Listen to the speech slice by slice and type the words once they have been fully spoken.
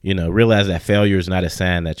Realize that failure is not a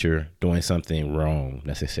sign that you're doing something wrong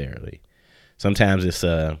necessarily. Sometimes it's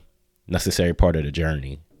a necessary part of the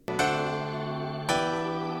journey.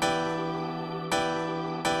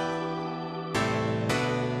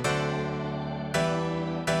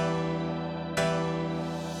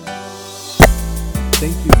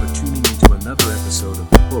 Thank you for tuning into another episode of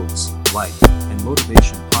the Quotes, Life, and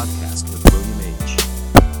Motivation podcast with William H.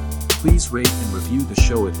 Please rate and review the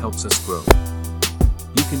show, it helps us grow.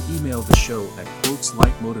 You can email the show at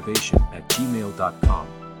quoteslikemotivation@gmail.com.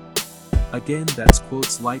 Again, that's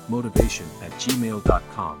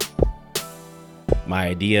quoteslikemotivation@gmail.com. My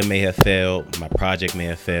idea may have failed, my project may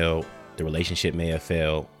have failed, the relationship may have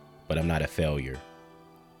failed, but I'm not a failure.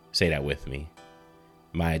 Say that with me.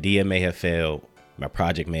 My idea may have failed, my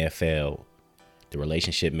project may have failed, the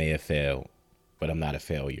relationship may have failed, but I'm not a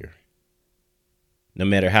failure. No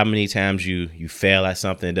matter how many times you fail at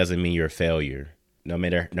something, it doesn't mean you're a failure. No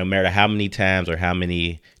matter how many times or how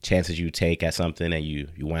many chances you take at something and you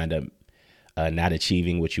wind up not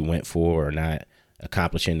achieving what you went for or not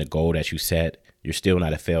accomplishing the goal that you set, you're still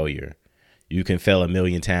not a failure. You can fail a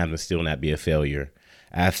million times and still not be a failure.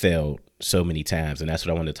 I've failed so many times, and that's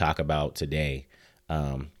what I want to talk about today.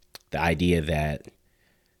 The idea that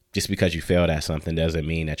just because you failed at something doesn't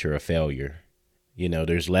mean that you're a failure.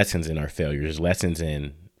 There's lessons in our failures. There's lessons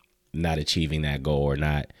in not achieving that goal or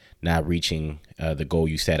not reaching the goal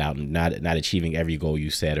you set out, and not achieving every goal you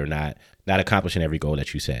set, or not accomplishing every goal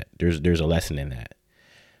that you set. There's a lesson in that.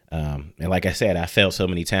 And like I said, I failed so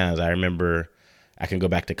many times. I remember I can go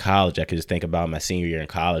back to college. I could just think about my senior year in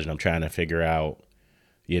college, and I'm trying to figure out,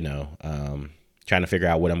 what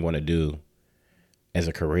I'm going to do as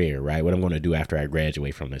a career, right? What I'm going to do after I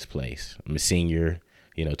graduate from this place. I'm a senior,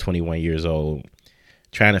 21 years old,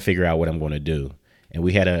 trying to figure out what I'm going to do. And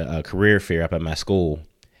we had a career fair up at my school.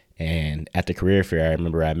 And at the career fair, I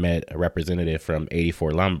remember I met a representative from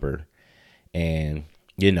 84 Lumber. And,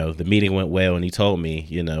 the meeting went well. And he told me,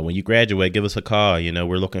 when you graduate, give us a call.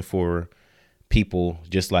 We're looking for people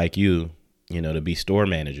just like you, to be store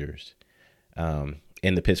managers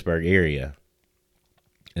in the Pittsburgh area.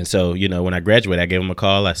 And so, when I graduated, I gave him a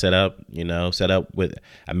call. I met up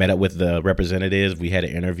with the representatives. We had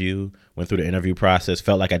an interview, went through the interview process,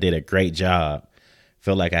 felt like I did a great job.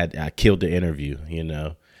 Felt like I killed the interview,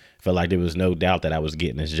 felt like there was no doubt that I was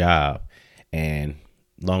getting this job. And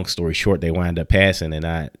long story short, they wound up passing and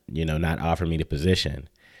not offering me the position.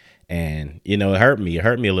 And, it hurt me. It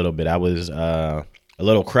hurt me a little bit. I was a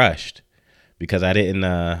little crushed because I didn't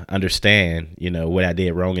understand, what I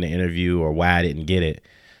did wrong in the interview or why I didn't get it.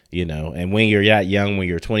 And when you're that young, when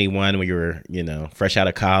you're 21, when you're, fresh out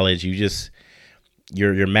of college, your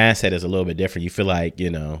mindset is a little bit different. You feel like,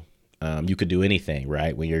 you could do anything,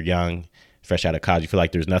 right? When you're young, fresh out of college, you feel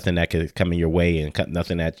like there's nothing that could come in your way and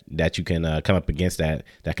nothing that you can come up against that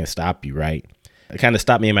can stop you, right? It kind of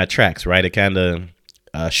stopped me in my tracks, right? It kind of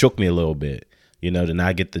shook me a little bit, to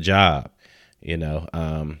not get the job,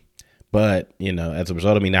 But, as a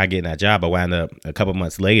result of me not getting that job, I wound up a couple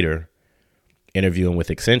months later interviewing with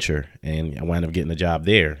Accenture, and I wound up getting the job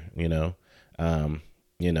there,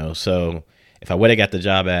 So if I would have got the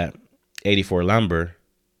job at 84 Lumber,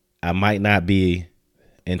 I might not be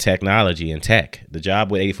in technology and tech. The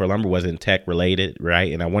job with 84 Lumber wasn't tech related,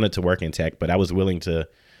 right? And I wanted to work in tech, but I was willing to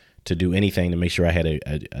do anything to make sure I had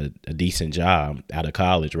a decent job out of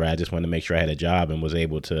college, right? I just wanted to make sure I had a job and was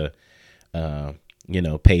able to,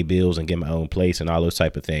 pay bills and get my own place and all those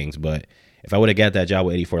type of things. But if I would have got that job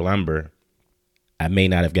with 84 Lumber, I may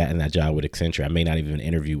not have gotten that job with Accenture. I may not even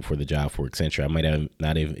interview for the job for Accenture. I might have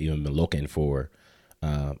not even been looking for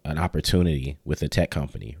an opportunity with a tech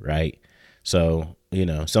company, right? So,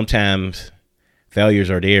 sometimes failures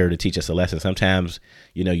are there to teach us a lesson. Sometimes,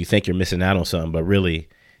 you think you're missing out on something, but really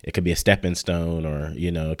it could be a stepping stone, or,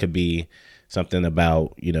 it could be something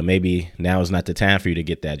about, maybe now is not the time for you to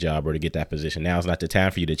get that job or to get that position. Now is not the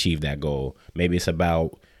time for you to achieve that goal. Maybe it's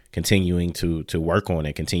about continuing to work on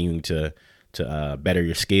it, continuing to better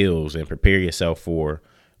your skills and prepare yourself for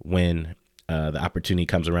when the opportunity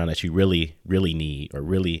comes around that you really, really need or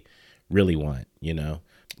really, really want.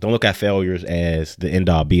 Don't look at failures as the end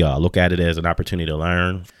all be all. Look at it as an opportunity to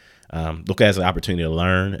learn. Look at it as an opportunity to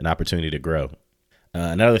learn, an opportunity to grow.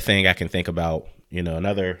 Another thing I can think about,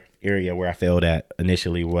 another area where I failed at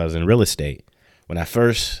initially was in real estate. When I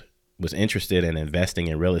first was interested in investing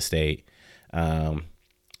in real estate, I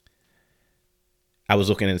was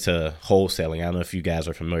looking into wholesaling. I don't know if you guys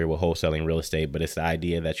are familiar with wholesaling real estate, but it's the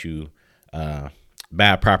idea that you buy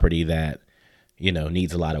a property that,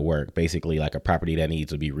 needs a lot of work, basically like a property that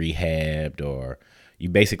needs to be rehabbed, or you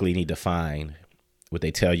basically need to find what they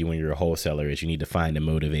tell you when you're a wholesaler is you need to find a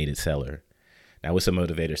motivated seller. Now, what's a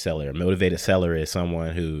motivated seller? A motivated seller is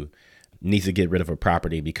someone who needs to get rid of a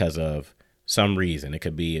property because of some reason. It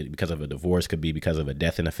could be because of a divorce, could be because of a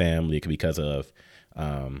death in the family, it could be because of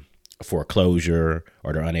foreclosure,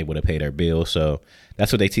 or they're unable to pay their bills. So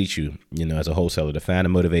that's what they teach you, as a wholesaler, to find a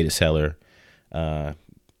motivated seller,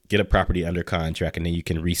 get a property under contract, and then you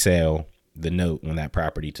can resell the note on that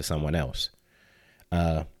property to someone else.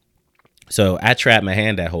 So I tried my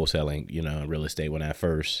hand at wholesaling, in real estate when I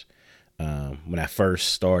first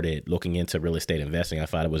started looking into real estate investing. I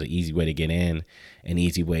thought it was an easy way to get in, an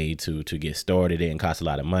easy way to get started. It didn't cost a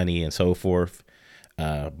lot of money and so forth.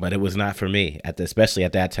 But it was not for me, especially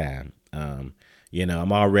at that time. I'm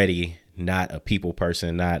already not a people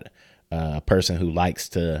person, not a person who likes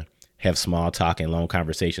to have small talk and long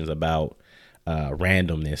conversations about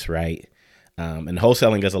randomness, right? And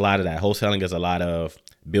wholesaling is a lot of that. Wholesaling is a lot of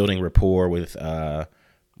building rapport with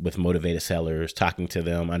motivated sellers, talking to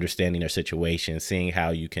them, understanding their situation, seeing how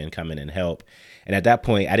you can come in and help. And at that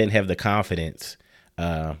point, I didn't have the confidence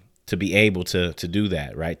to be able to do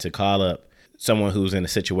that, right? To call up someone who's in a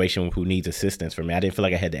situation who needs assistance from me. I didn't feel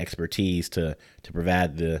like I had the expertise to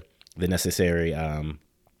provide the necessary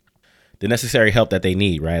help that they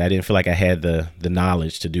need, right? I didn't feel like I had the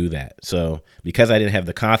knowledge to do that. So because I didn't have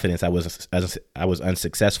the confidence, I was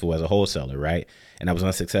unsuccessful as a wholesaler, right? And I was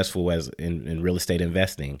unsuccessful in real estate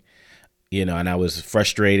investing, and I was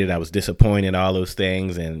frustrated. I was disappointed, all those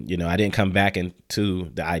things. And, I didn't come back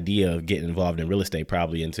into the idea of getting involved in real estate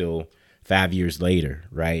probably until 5 years later,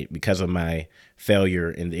 right? Because of my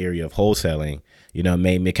failure in the area of wholesaling,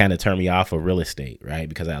 made me kind of turn me off of real estate, right?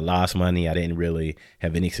 Because I lost money. I didn't really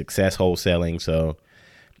have any success wholesaling. So,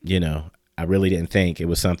 I really didn't think it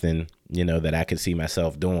was something, that I could see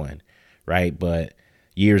myself doing, right? But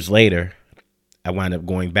years later, I wound up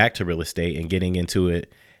going back to real estate and getting into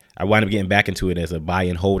it. I wound up getting back into it as a buy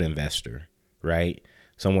and hold investor, right?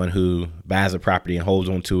 Someone who buys a property and holds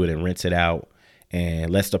onto it and rents it out and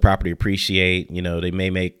lets the property appreciate. They may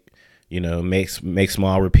make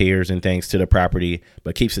small repairs and things to the property,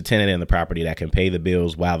 but keeps the tenant in the property that can pay the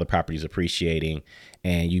bills while the property is appreciating,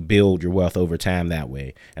 and you build your wealth over time that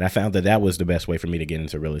way. And I found that was the best way for me to get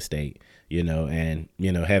into real estate, and,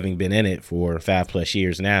 having been in it for 5+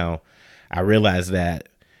 years now, I realized that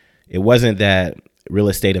it wasn't that real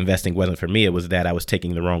estate investing wasn't for me. It was that I was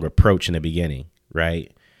taking the wrong approach in the beginning,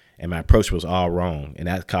 right? And my approach was all wrong. And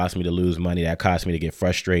that caused me to lose money. That caused me to get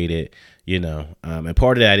frustrated, and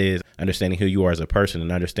part of that is understanding who you are as a person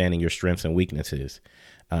and understanding your strengths and weaknesses.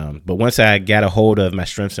 But once I got a hold of my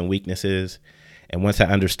strengths and weaknesses, and once I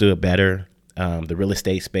understood better the real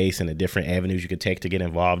estate space and the different avenues you could take to get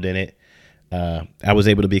involved in it, I was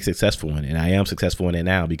able to be successful in it. And I am successful in it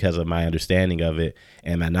now because of my understanding of it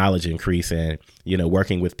and my knowledge increase, and,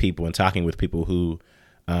 working with people and talking with people who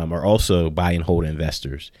are also buy and hold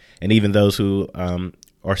investors. And even those who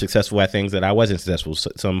are successful at things that I wasn't successful,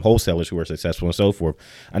 some wholesalers who are successful and so forth,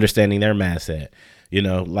 understanding their mindset.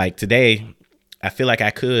 Like today, I feel like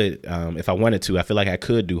I could, if I wanted to, I feel like I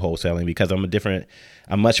could do wholesaling because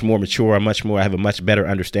I'm much more mature. I have a much better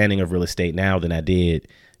understanding of real estate now than I did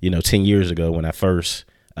 10 years ago when I first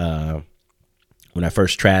tried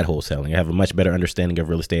wholesaling. I have a much better understanding of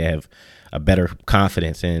real estate. I have a better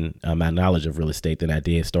confidence in my knowledge of real estate than I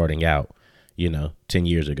did starting out, 10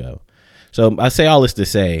 years ago. So I say all this to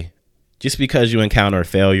say, just because you encounter a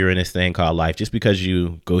failure in this thing called life, just because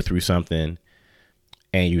you go through something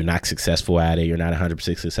and you're not successful at it, you're not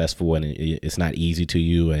 100% successful, and it's not easy to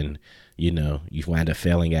you, and, you wind up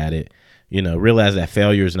failing at it, realize that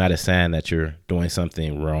failure is not a sign that you're doing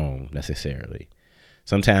something wrong necessarily.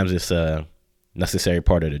 Sometimes it's a necessary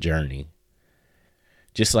part of the journey.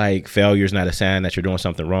 Just like failure is not a sign that you're doing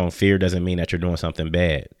something wrong, fear doesn't mean that you're doing something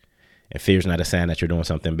bad. And fear is not a sign that you're doing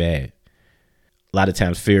something bad. A lot of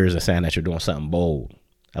times fear is a sign that you're doing something bold.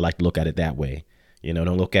 I like to look at it that way.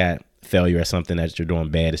 Don't look at failure as something that you're doing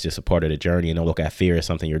bad. It's just a part of the journey. And don't look at fear as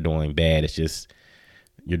something you're doing bad. It's just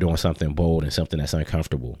you're doing something bold and something that's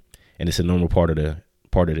uncomfortable. And it's a normal part of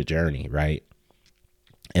the journey, right?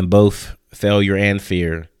 And both failure and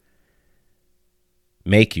fear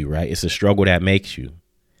make you, right? It's a struggle that makes you.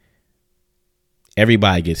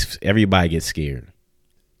 Everybody gets scared.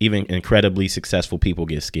 Even incredibly successful people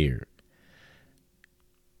get scared.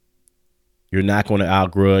 You're not going to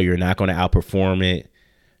outgrow it. You're not going to outperform it.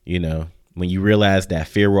 When you realize that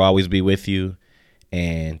fear will always be with you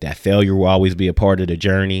and that failure will always be a part of the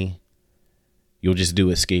journey, you'll just do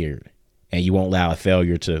it scared. And you won't allow a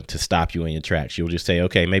failure to stop you in your tracks. You'll just say,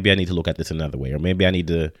 okay, maybe I need to look at this another way, or maybe I need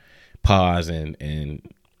to pause and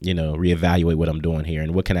reevaluate what I'm doing here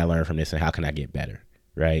and what can I learn from this and how can I get better,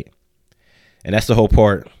 right? And that's the whole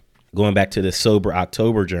part. Going back to the sober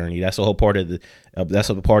October journey, that's a whole part of that's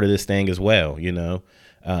a part of this thing as well.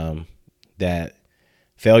 That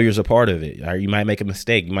failure is a part of it. Or you might make a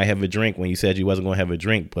mistake. You might have a drink when you said you wasn't going to have a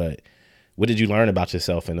drink, but what did you learn about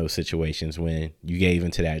yourself in those situations when you gave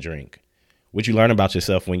into that drink? What did you learn about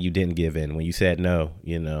yourself when you didn't give in, when you said no,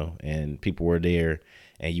 and people were there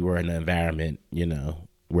and you were in an environment,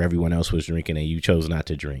 where everyone else was drinking and you chose not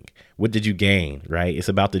to drink? What did you gain, right? It's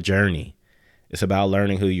about the journey. It's about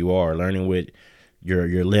learning who you are, learning what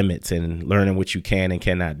your limits and learning what you can and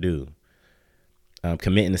cannot do.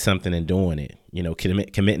 Committing to something and doing it,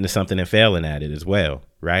 committing to something and failing at it as well,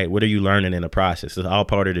 right? What are you learning in the process? It's all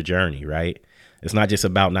part of the journey, right? It's not just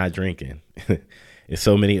about not drinking. It's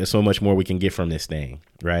so much more we can get from this thing,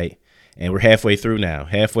 right? And we're halfway through now,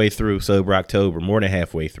 Sober October, more than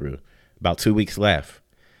halfway through, about 2 weeks left.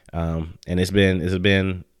 And it's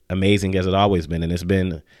been amazing as it always been. And it's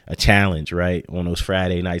been a challenge, right? On those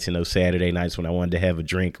Friday nights and those Saturday nights when I wanted to have a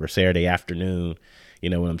drink, or Saturday afternoon,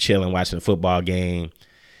 when I'm chilling, watching a football game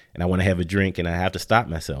and I want to have a drink, and I have to stop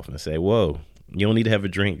myself and say, whoa, you don't need to have a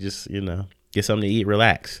drink. Just, get something to eat,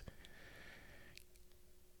 relax.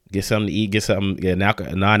 Get something to eat, get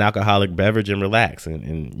a non-alcoholic beverage and relax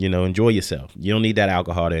and enjoy yourself. You don't need that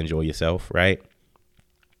alcohol to enjoy yourself, right?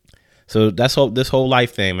 So that's this whole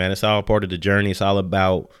life thing, man. It's all part of the journey. It's all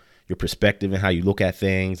about your perspective and how you look at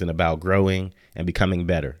things and about growing and becoming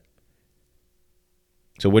better.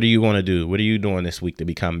 So what do you want to do? What are you doing this week to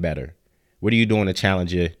become better? What are you doing to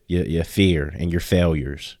challenge your fear and your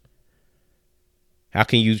failures? How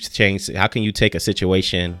can you take a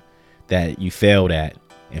situation that you failed at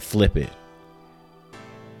and flip it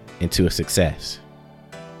into a success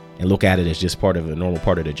and look at it as just a normal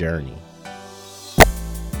part of the journey?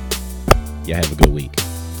 Y'all have a good week.